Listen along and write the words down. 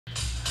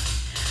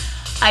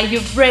Are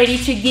you ready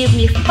to give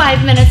me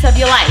 5 minutes of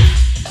your life?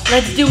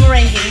 Let's do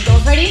merengue. You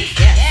guys ready?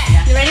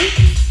 Yeah. You ready?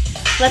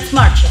 Let's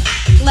march it.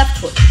 Left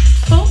foot.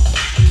 Boom,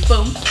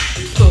 boom,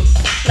 boom.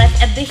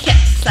 Left at the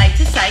hips, side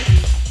to side.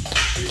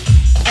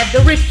 At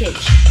the rib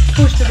cage.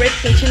 Push the rib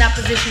cage in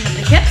opposition of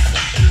the hips.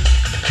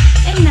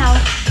 And now,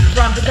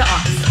 drum with the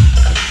arms.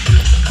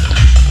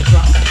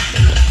 Drum.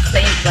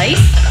 Stay in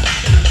place.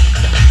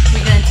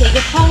 We're gonna take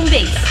it home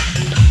base.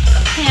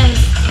 Hands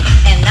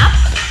and up.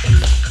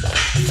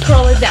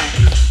 Scroll it down.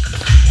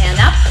 And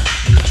up.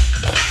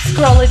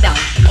 Scroll it down.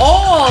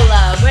 All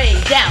the way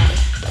down.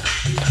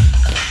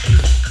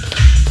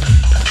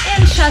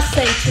 And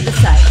chasse to the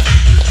side.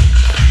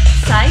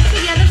 Side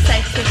together,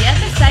 side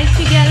together, side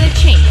together,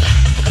 change.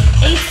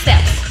 8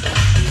 steps.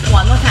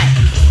 One more time.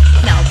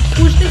 Now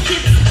push the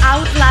hips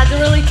out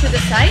laterally to the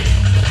side.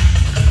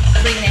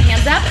 Bring the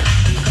hands up.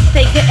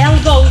 Take the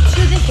elbow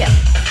to the hip.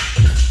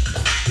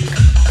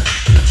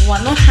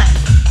 One more time.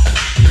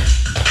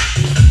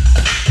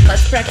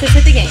 Let's practice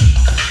it again.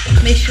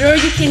 Make sure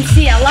you can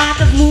see a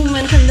lot of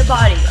movement in the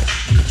body.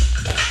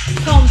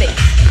 Home base.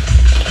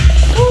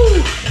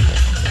 Woo.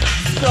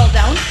 Scroll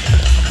down.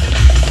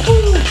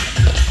 Woo.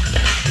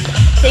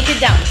 Take it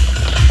down.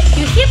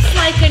 Your hips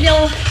like a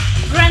little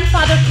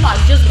grandfather clock.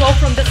 Just go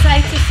from the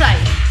side to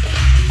side.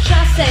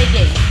 Chasse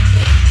again.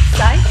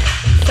 Side,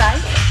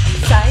 side,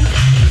 side.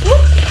 Woo.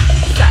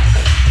 Side,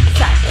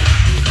 side.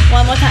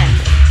 One more time.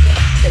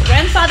 The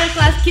grandfather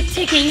clock keeps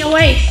ticking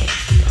away.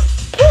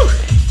 Woo.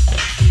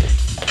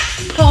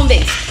 Home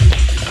base.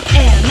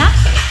 And up.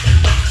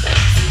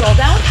 Scroll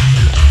down.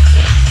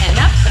 And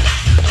up.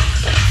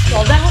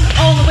 Scroll down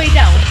all the way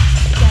down.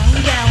 Down,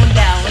 down,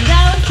 down,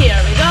 down. Here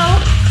we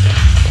go.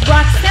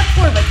 Rock step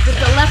forward with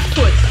the left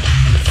foot.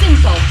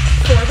 Simple.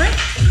 Forward,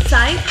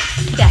 side,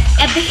 back.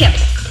 At the hip.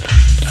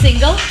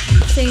 Single,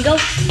 single,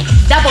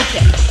 double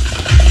hip.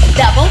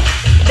 Double,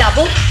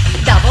 double,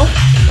 double.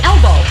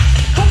 Elbow.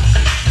 Hop,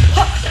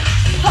 hop,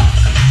 hop.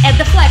 At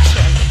the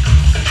flexion.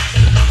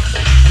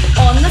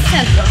 On the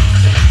center.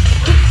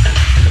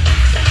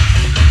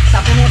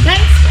 Couple more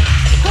times.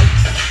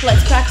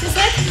 Let's practice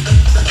it.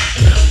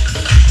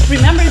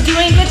 Remember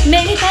doing it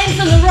many times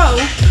in a row.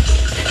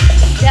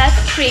 That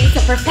creates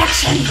a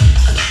perfection.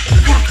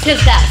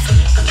 Practice that.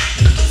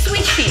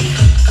 Switch feet.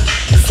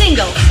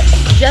 Single.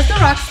 Just the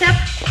rock step.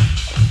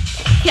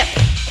 Hip.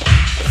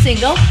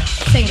 Single,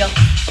 single.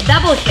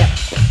 Double hip.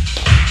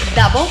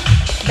 Double,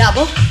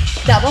 double,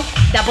 double,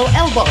 double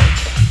elbow.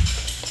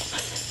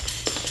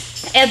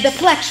 At the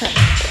flexion.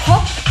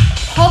 Hop,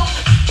 hop,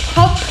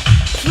 hop.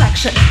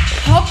 Flexion.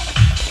 Hop,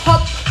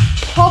 hop,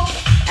 hop.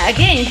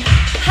 Again.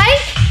 Hi,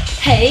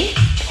 hey,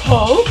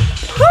 ho,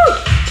 hoo.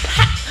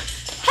 Ha,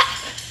 ha.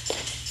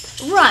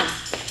 Run.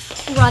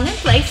 Run in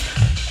place.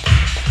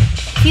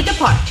 Feet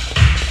apart.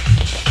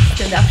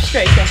 Stand up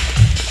straighter.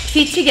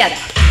 Feet together.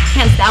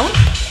 Hands down.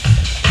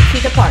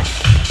 Feet apart.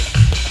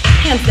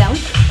 Hands down.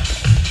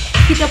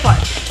 Feet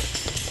apart.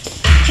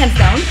 Hands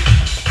down.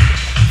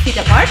 Feet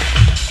apart.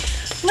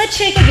 Let's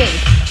shake again.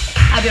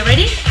 Are you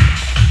ready?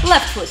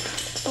 Left foot.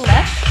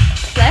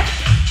 Left, left,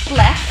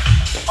 left.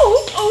 Ooh,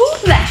 ooh,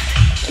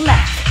 left,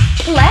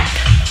 left, left.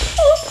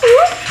 Ooh,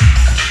 ooh.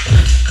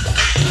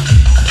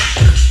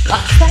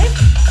 Last time.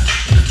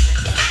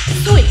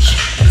 Switch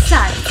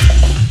sides.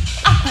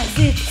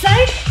 Opposite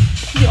side.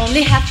 You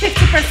only have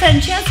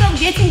 50% chance of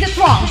getting it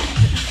wrong.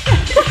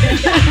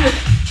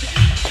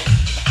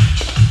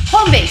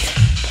 Home base.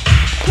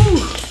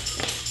 Ooh.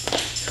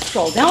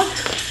 Scroll down.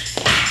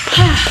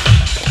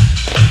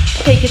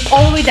 Take it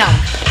all the way down.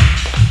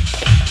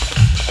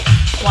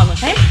 One more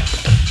time.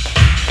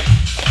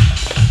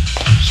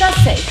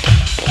 Chasse.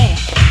 And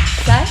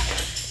side,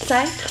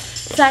 side,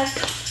 side,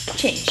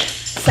 change.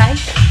 Side,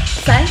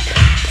 side,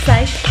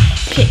 side,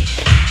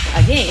 change.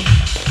 Again.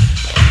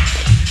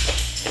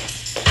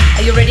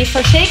 Are you ready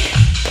for shake?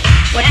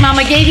 What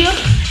mama gave you?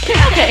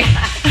 Okay.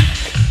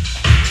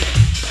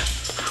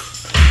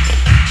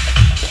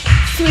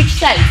 Switch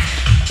sides.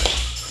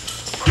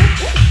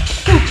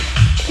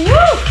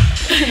 Woo!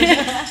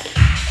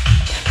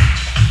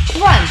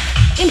 Run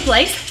in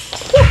place.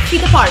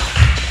 Feet apart.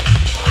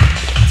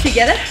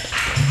 Together.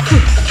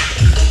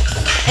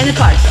 And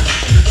apart.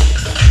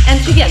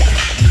 And together.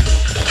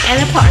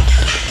 And apart.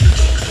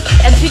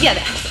 And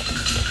together.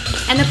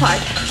 And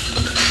apart.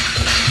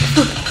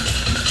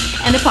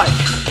 And apart.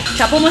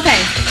 Couple more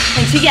times.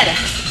 And together.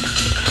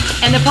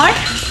 And apart.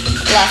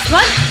 Last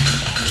one.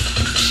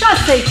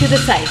 Chasse to the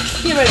side.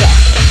 Here we go.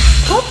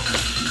 Hop,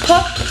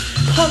 hop,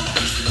 hop,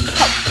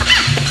 hop.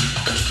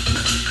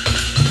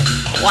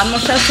 One more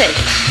chasse.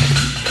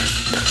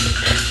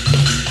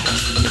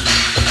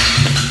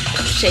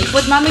 Shake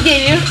what mama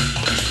gave you.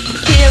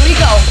 Here we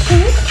go.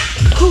 Hoo,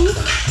 hoo,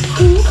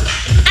 hoo.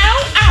 Ow,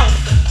 ow.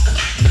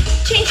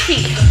 Change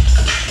feet.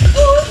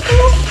 Ooh,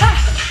 ooh, ha,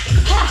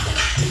 ha,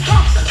 ha.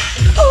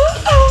 Ooh,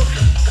 ooh.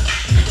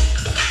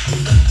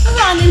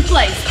 Run in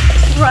place.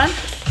 Run.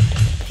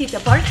 Feet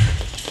apart.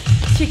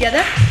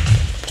 Together.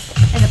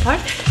 And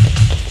apart.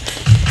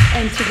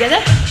 And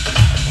together.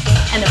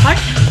 And apart.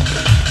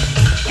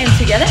 And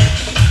together.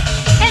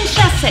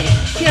 same.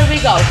 Here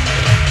we go.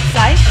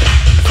 Side,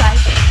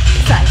 side,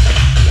 side.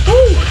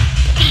 Woo.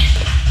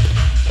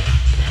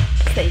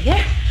 Stay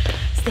here,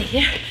 stay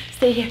here,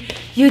 stay here.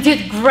 You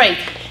did great.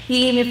 You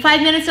gave me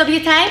 5 minutes of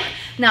your time.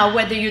 Now,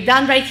 whether you're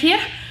done right here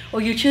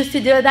or you choose to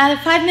do another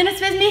 5 minutes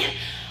with me,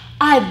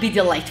 I'd be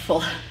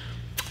delightful.